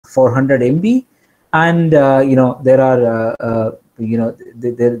400 MB, and there are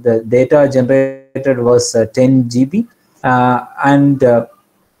the data generated was 10 GB, and the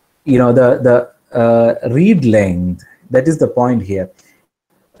read length, that is the point here.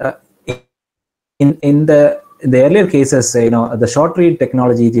 In the earlier cases, the short read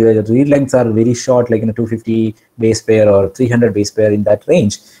technology, the read lengths are very short, like 250 base pair or 300 base pair, in that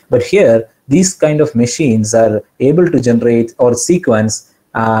range. But here, these kind of machines are able to generate or sequence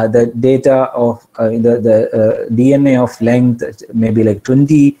the data of the DNA of length, maybe like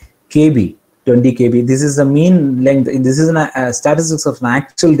 20 KB. This is the mean length. This is statistics of an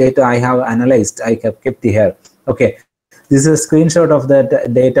actual data I have analyzed. I have kept here. Okay, this is a screenshot of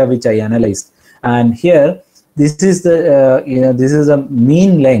that data which I analyzed, and here this is the this is a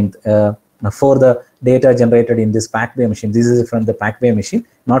mean length for the data generated in this PacBio machine. This is from the PacBio machine,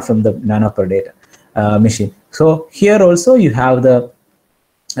 not from the NanoPer data machine. So here also you have the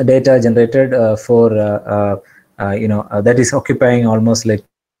data generated for that is occupying almost like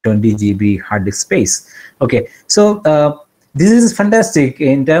 20 GB hard disk space. Okay, so this is fantastic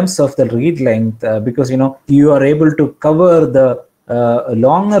in terms of the read length because you are able to cover the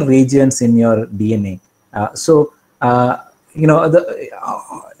longer regions in your DNA.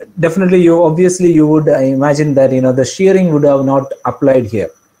 Definitely you would imagine that the shearing would have not applied here.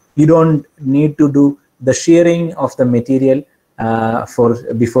 You don't need to do the shearing of the material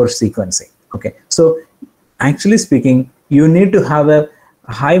before sequencing. Okay, so actually speaking, you need to have a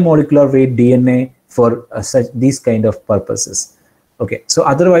high molecular weight DNA for these kind of purposes. Okay, so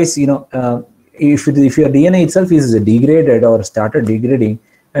otherwise, if your DNA itself is degraded or started degrading,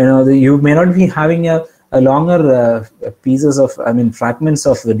 you may not be having a longer pieces of, fragments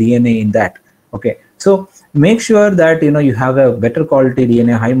of the DNA in that. Okay, so make sure that you have a better quality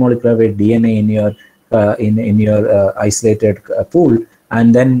DNA, high molecular weight DNA in your in your isolated pool,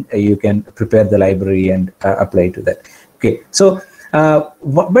 and then you can prepare the library and apply to that. Okay, so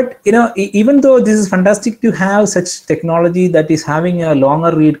but even though this is fantastic to have such technology that is having a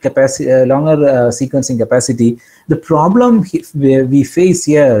longer read capacity, longer sequencing capacity, the problem we face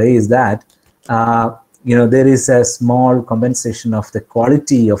here is that there is a small compensation of the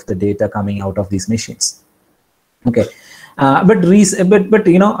quality of the data coming out of these machines. Okay, but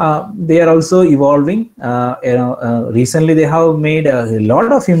they are also evolving. Recently they have made a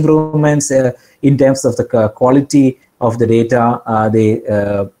lot of improvements in terms of the quality of the data they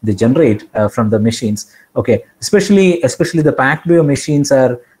generate from the machines. Okay, especially the PacBio machines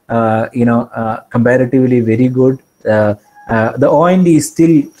are comparatively very good. The O&D is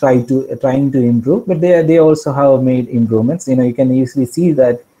still trying to improve, but they also have made improvements. You can easily see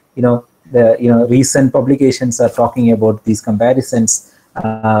that the recent publications are talking about these comparisons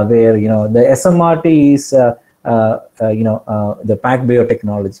where the SMRT is the PacBio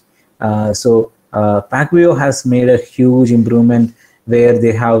technology. So PacBio has made a huge improvement where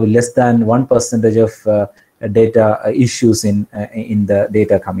they have less than 1% of data issues in the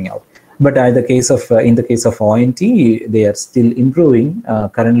data coming out. But in the case of ONT, they are still improving.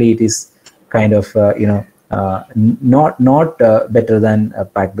 Currently, it is kind of not better than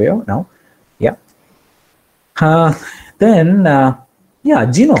PacBio now. Yeah. Then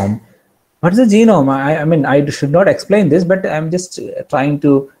genome. What is a genome? I should not explain this, but I'm just trying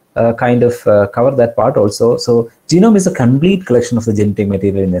to kind of cover that part also. So genome is a complete collection of the genetic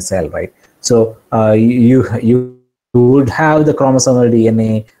material in a cell, right? So you would have the chromosomal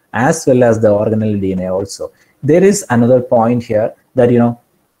DNA as well as the organelle DNA also. There is another point here that you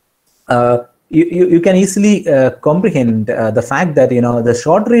can easily comprehend the fact that the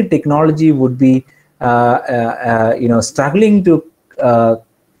short read technology would be struggling to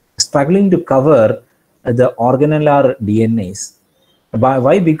cover the organellar DNAs.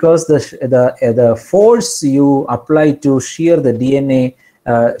 Why? Because the force you apply to shear the DNA,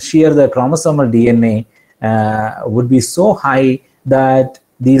 shear the chromosomal DNA, would be so high that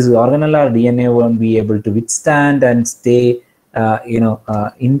these organellar DNA won't be able to withstand and stay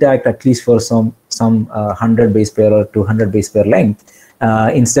intact at least for some 100 base pair or 200 base pair length.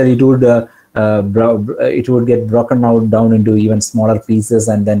 Instead, it would get broken out down into even smaller pieces,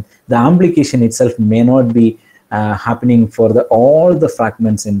 and then the amplification itself may not be happening for all the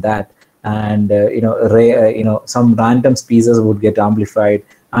fragments in that, and some random species would get amplified,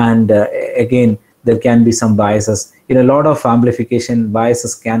 and again there can be some biases. A lot of amplification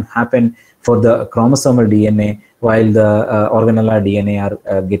biases can happen for the chromosomal DNA, while the organellar DNA are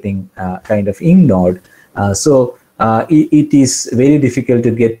getting kind of ignored. So it is very difficult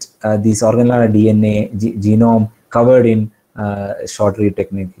to get these organellar DNA genome covered in short read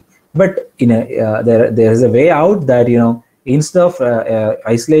technique. But there is a way out that instead of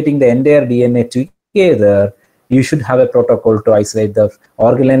isolating the entire DNA together, you should have a protocol to isolate the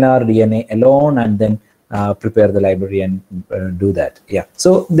organelle DNA alone and then prepare the library and do that. Yeah.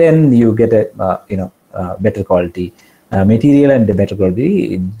 So then you get a better quality material and a better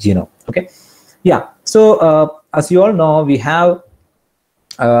quality genome. Okay. Yeah. So as you all know, we have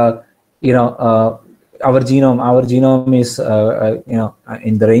our genome is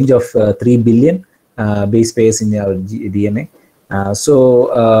in the range of 3 billion base pairs in our DNA.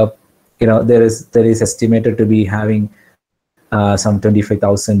 There is estimated to be having some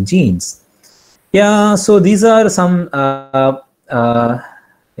 25,000 genes. Yeah, so these are some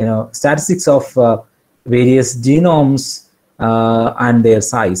statistics of various genomes and their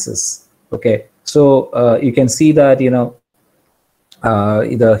sizes. Okay, so you can see that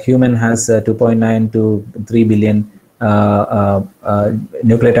the human has 2.9 to 3 billion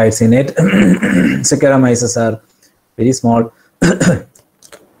nucleotides in it. Saccharomyces are very small.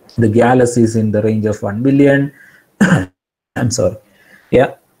 The Gallus is in the range of 1 billion. I'm sorry.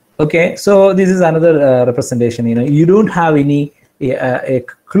 Yeah. Okay. So this is another representation. You don't have any a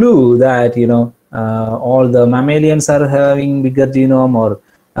clue that all the mammalians are having bigger genome, or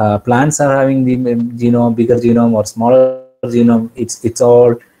plants are having the bigger genome or smaller genome.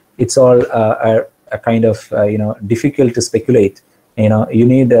 It's all a kind of difficult to speculate. You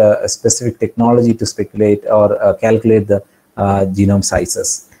need a specific technology to speculate or calculate the genome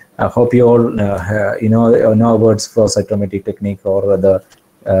sizes. I hope you all know about flow cytometry technique or the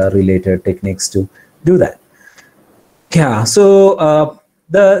related techniques to do that. Yeah, so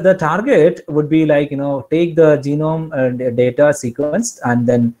the target would be like take the genome data sequenced and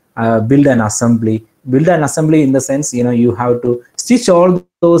then build an assembly. Build an assembly in the sense you have to stitch all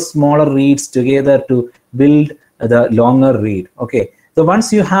those smaller reads together to build the longer read. Okay. So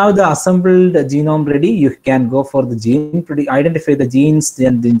once you have the assembled genome ready, you can go for the gene, identify the genes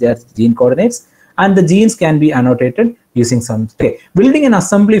and their gene coordinates, and the genes can be annotated using some. Okay. Building an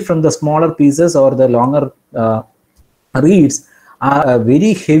assembly from the smaller pieces or the longer reads are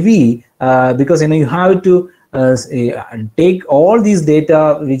very heavy because you have to take all these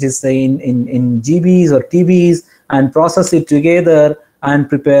data, which is in GBs or TBs, and process it together and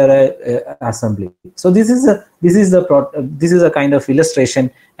prepare a assembly. So this is a kind of illustration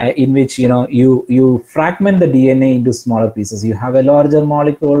in which you fragment the DNA into smaller pieces. You have a larger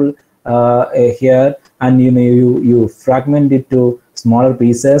molecule here, and you fragment it to smaller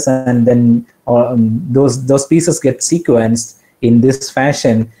pieces, and then those pieces get sequenced in this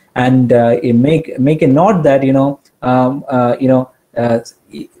fashion, and make a note that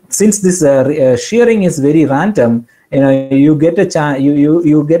since this shearing is very random, you get a chance,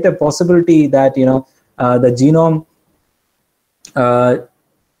 you get a possibility that the genome,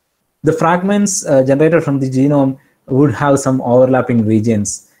 the fragments generated from the genome would have some overlapping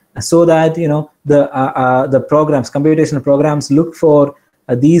regions, so that the programs, computational programs, look for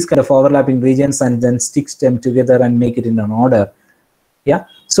these kind of overlapping regions and then stitch them together and make it in an order. Yeah.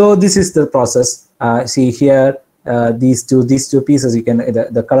 So this is the process. See here. These two pieces, you can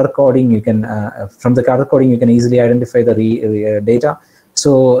the color coding, you can from the color coding you can easily identify the data.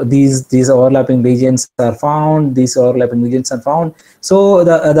 So these overlapping regions are found, So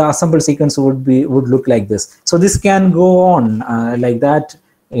the assembled sequence would look like this. So this can go on like that,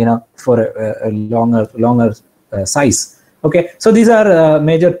 for a longer size. Okay. So these are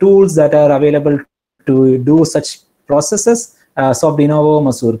major tools that are available to do such processes. Soft de novo,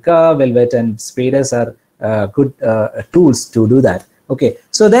 Mazurka, Velvet, and Spadus are good tools to do that. Okay,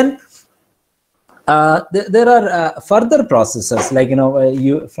 so then there are further processes, like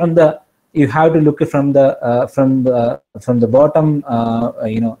you have to look from the bottom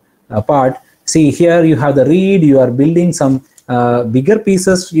part. See here you have the read. You are building some bigger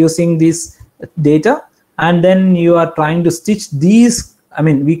pieces using this data, and then you are trying to stitch these. I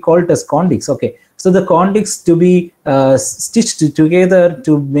mean, we call it as condigs. Okay, so the condigs to be stitched together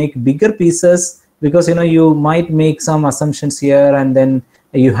to make bigger pieces, because you might make some assumptions here, and then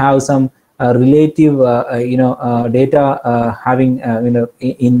you have some relative data having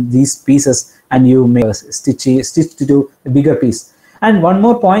in these pieces, and you make stitch to a bigger piece. And one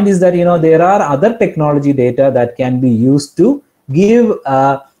more point is that there are other technology data that can be used to give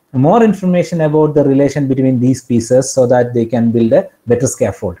more information about the relation between these pieces, so that they can build a better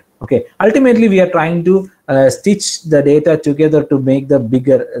scaffold. Okay, ultimately we are trying to stitch the data together to make the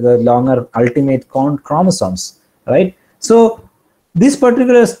longer ultimate chromosomes, right? So this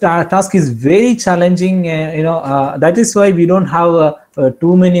particular task is very challenging. That is why we don't have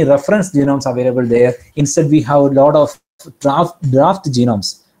too many reference genomes available there. Instead, we have a lot of draft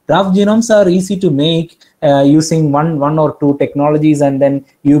genomes. Draft genomes are easy to make using one or two technologies, and then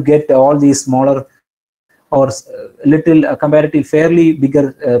you get all these smaller or little comparatively fairly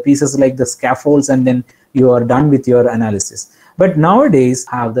bigger pieces like the scaffolds, and then you are done with your analysis. But nowadays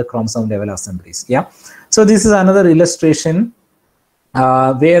have the chromosome level assemblies. Yeah, so this is another illustration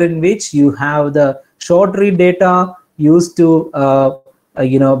where in which you have the short read data used to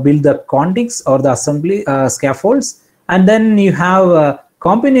build the contigs or the assembly scaffolds, and then you have a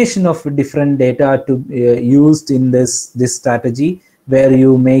combination of different data to used in this strategy, where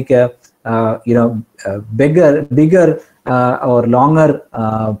you make a bigger or longer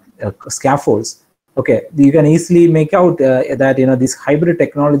scaffolds. Okay, you can easily make out that this hybrid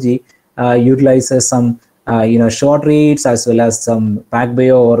technology utilizes some short reads as well as some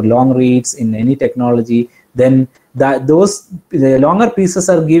PacBio or long reads in any technology. Then the longer pieces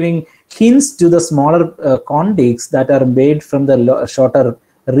are giving hints to the smaller contigs that are made from the shorter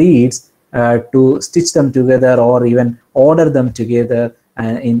reads to stitch them together or even order them together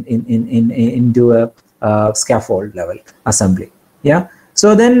into a scaffold level assembly. Yeah.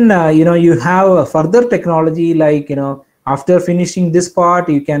 So then you have a further technology like after finishing this part,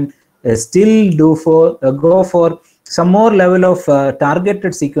 you can still go for some more level of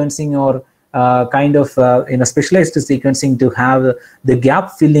targeted sequencing or specialized sequencing to have the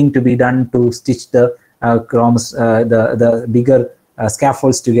gap filling to be done to stitch the the bigger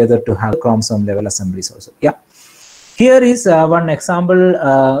scaffolds together to have chromosome level assemblies also. Yeah. Here is one example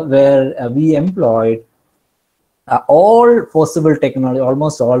where we employed almost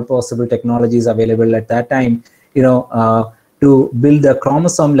all possible technologies available at that time, to build a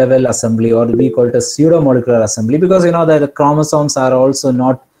chromosome level assembly, or we call it a pseudo-molecular assembly, because that the chromosomes are also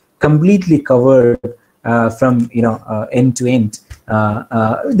not completely covered from end to end.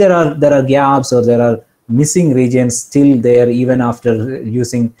 There are gaps, or there are missing regions still there even after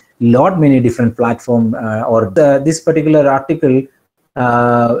using many different platform. This particular article,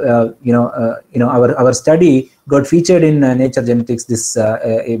 our study got featured in Nature Genetics this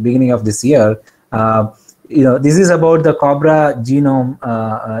beginning of this year. This is about the cobra genome,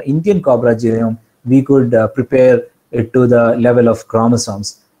 Indian cobra genome. We could prepare it to the level of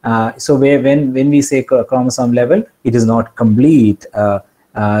chromosomes. So when we say chromosome level, it is not complete.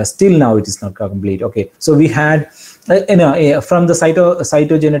 Still now it is not complete. Okay, so we had from the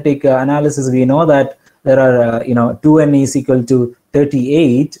cytogenetic analysis, we know that there are 2n is equal to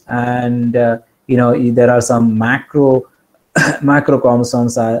 38, and there are some macro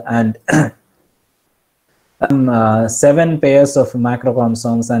chromosomes and 7 pairs of macro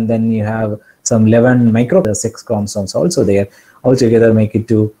chromosomes, and then you have some 11 micro 6 chromosomes also there. Altogether make it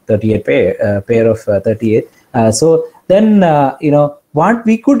to 38 pair of 38. So then what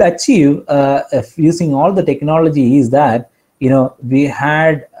we could achieve using all the technology is that we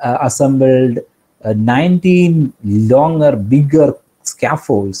had assembled 19 longer, bigger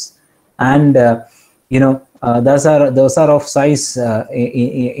scaffolds, and those are of size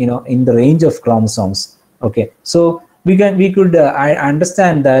in the range of chromosomes. Okay, so we could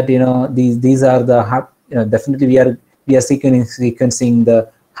understand that these are the definitely we are sequencing the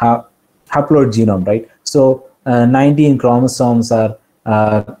haploid genome, right? So 19 chromosomes are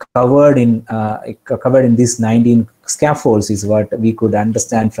covered in these 19 scaffolds is what we could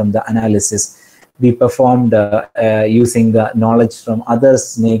understand from the analysis we performed using the knowledge from other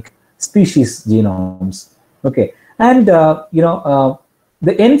snake species genomes. Okay, and the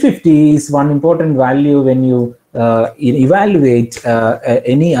N50 is one important value when you evaluate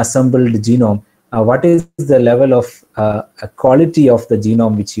any assembled genome. What is the level of quality of the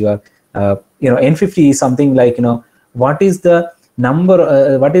genome which you are, N50 is something like, what is the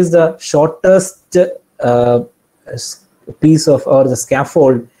number, what is the shortest piece of, or the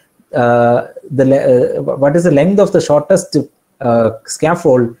scaffold, what is the length of the shortest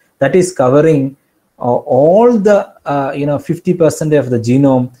scaffold that is covering all the 50% of the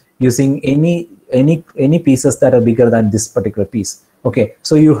genome using any pieces that are bigger than this particular piece. Okay,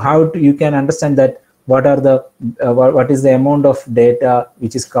 so you can understand that what is the amount of data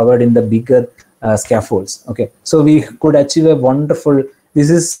which is covered in the bigger scaffolds. Okay, so we could achieve a wonderful. This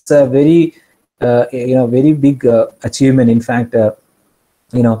is a very very big achievement. In fact,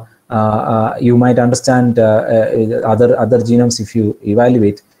 you might understand other genomes if you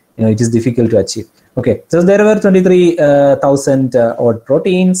evaluate. It is difficult to achieve. Okay, so there were 23,000 odd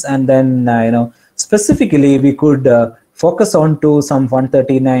proteins, and then specifically we could focus on to some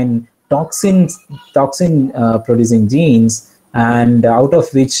 139 toxin producing genes, and out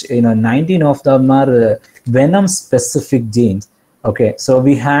of which 19 of them are venom specific genes. Okay, so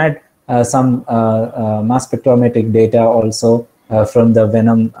we had some mass spectrometric data also from the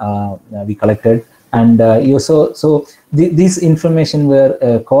venom we collected, And this information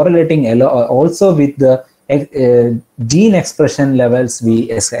were correlating also with the gene expression levels we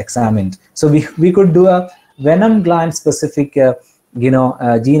examined. So we could do a venom gland specific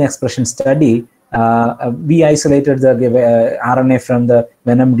gene expression study. We isolated the RNA from the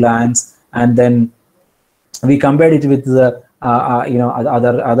venom glands, and then we compared it with the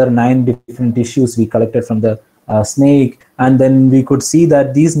other 9 different tissues we collected from the snake, and then we could see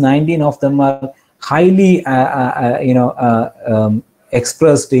that these 19 of them are highly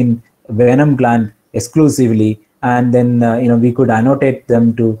expressed in venom gland exclusively, and then we could annotate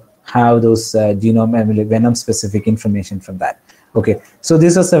them to have those genome venom specific information from that. Okay, so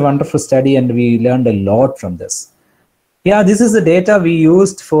this was a wonderful study, and we learned a lot from this. Yeah, this is the data we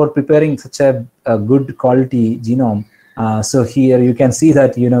used for preparing such a good quality genome. So here you can see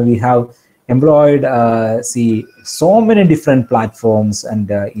that we have employed so many different platforms and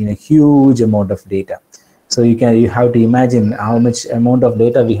huge amount of data. So you have to imagine how much amount of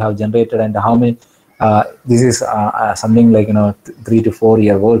data we have generated, and how many. This is something like 3 to 4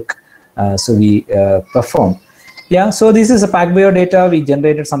 year work. So we performed. Yeah, so this is a PacBio data. We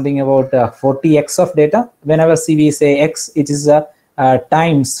generated something about 40x of data. Whenever we say x, it is a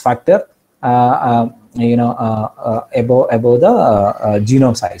times factor above the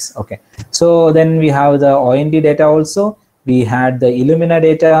genome size. Okay, so then we have the OND data also. We had the Illumina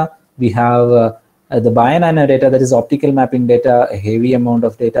data. We have the Bionano data, that is optical mapping data, a heavy amount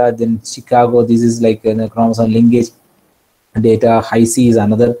of data. Then Chicago, this is like chromosome linkage data. Hi-C is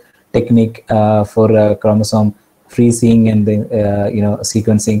another technique for chromosome freezing and then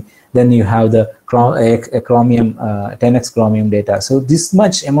sequencing. Then you have the chromium 10x chromium data. So this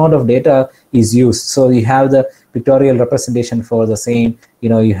much amount of data is used. So you have the pictorial representation for the same.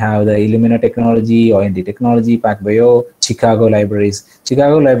 You have the Illumina technology, OND technology, PacBio, Chicago libraries.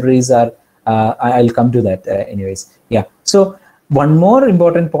 Chicago libraries are I'll come to that anyways. Yeah. So one more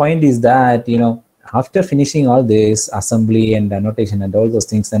important point is that after finishing all this assembly and annotation and all those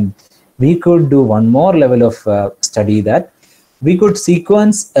things, then we could do one more level of study, that we could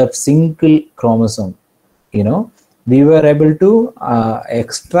sequence a single chromosome. We were able to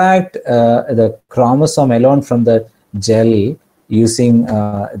extract the chromosome alone from the gel using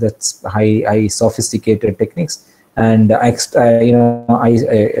the high sophisticated techniques, and I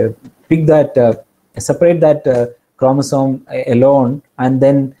pick that, separate that chromosome alone, and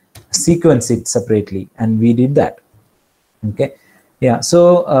then sequence it separately, and we did that. Okay, yeah.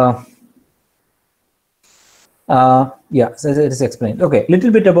 So so it is explained. Okay,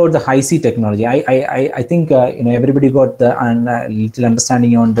 little bit about the Hi-C technology. I think everybody got the little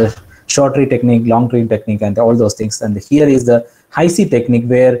understanding on the short read technique, long read technique, and all those things. And here is the Hi-C technique,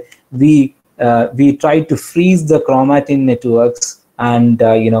 where we try to freeze the chromatin networks, and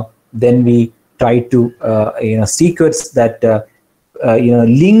then we try to sequence that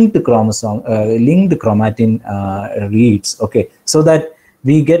linked chromosome, linked chromatin reads. Okay, so that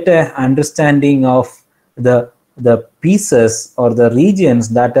we get a understanding of the pieces or the regions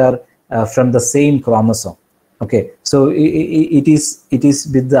that are from the same chromosome. Okay, so it is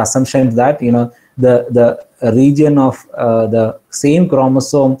with the assumption that the region of the same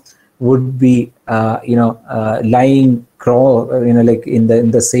chromosome would be lying like in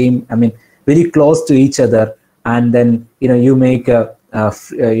the same, very close to each other, and then you make a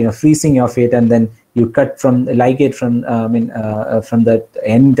freezing of it, and then you cut from ligate from that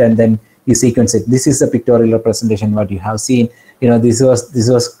end, and then you sequence it. This is a pictorial representation what you have seen. This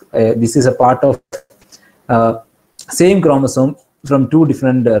is a part of same chromosome from 2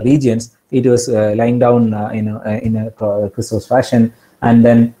 different regions. It was lying down in a crisscross fashion, and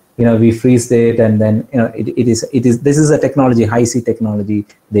then we freeze it, and then this is a technology, Hi-C technology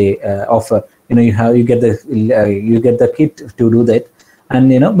they offer. You get the kit to do that, and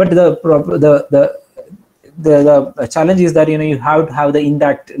but the challenge is that you have to have the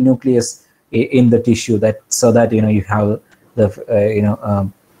intact nucleus in the tissue, that so that you have the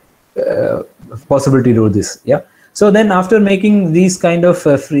possibility to do this. Yeah. So then after making these kind of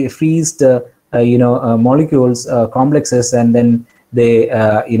freezed molecules, complexes, and then they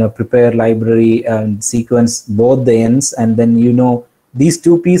prepare library and sequence both the ends, and then these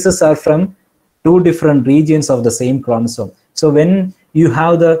 2 pieces are from 2 different regions of the same chromosome. So when you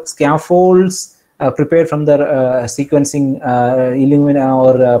have the scaffolds prepared from the sequencing Illumina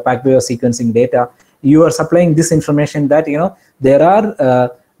or PacBio sequencing data, you are supplying this information that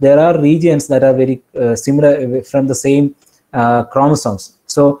there are regions that are very similar from the same chromosomes.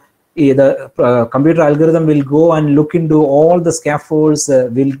 So the computer algorithm will go and look into all the scaffolds,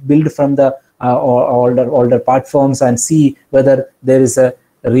 will build from the older platforms, and see whether there is a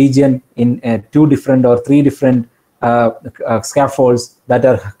region in 2 different or 3 different scaffolds that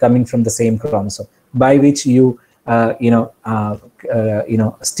are coming from the same chromosome, by which you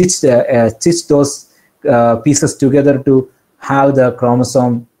stitch those pieces together to have the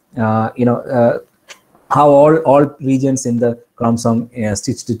chromosome, how all regions in the chromosome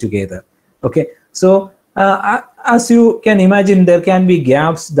stitched together. Okay, so as you can imagine, there can be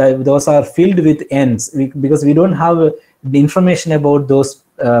gaps that those are filled with ends because we don't have the information about those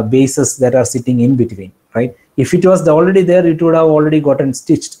bases that are sitting in between, right? If it was already there, it would have already gotten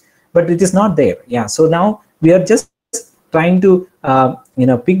stitched, but it is not there. Yeah, so now we are just trying to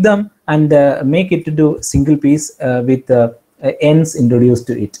pick them and make it to do single piece with ends introduced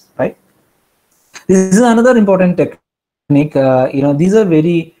to it, right? This is another important technique. These are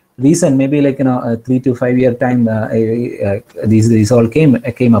very recent, maybe like 3 to 5 year time. These all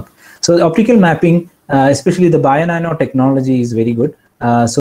came up. So the optical mapping, especially the bio-nano technology, is very good. So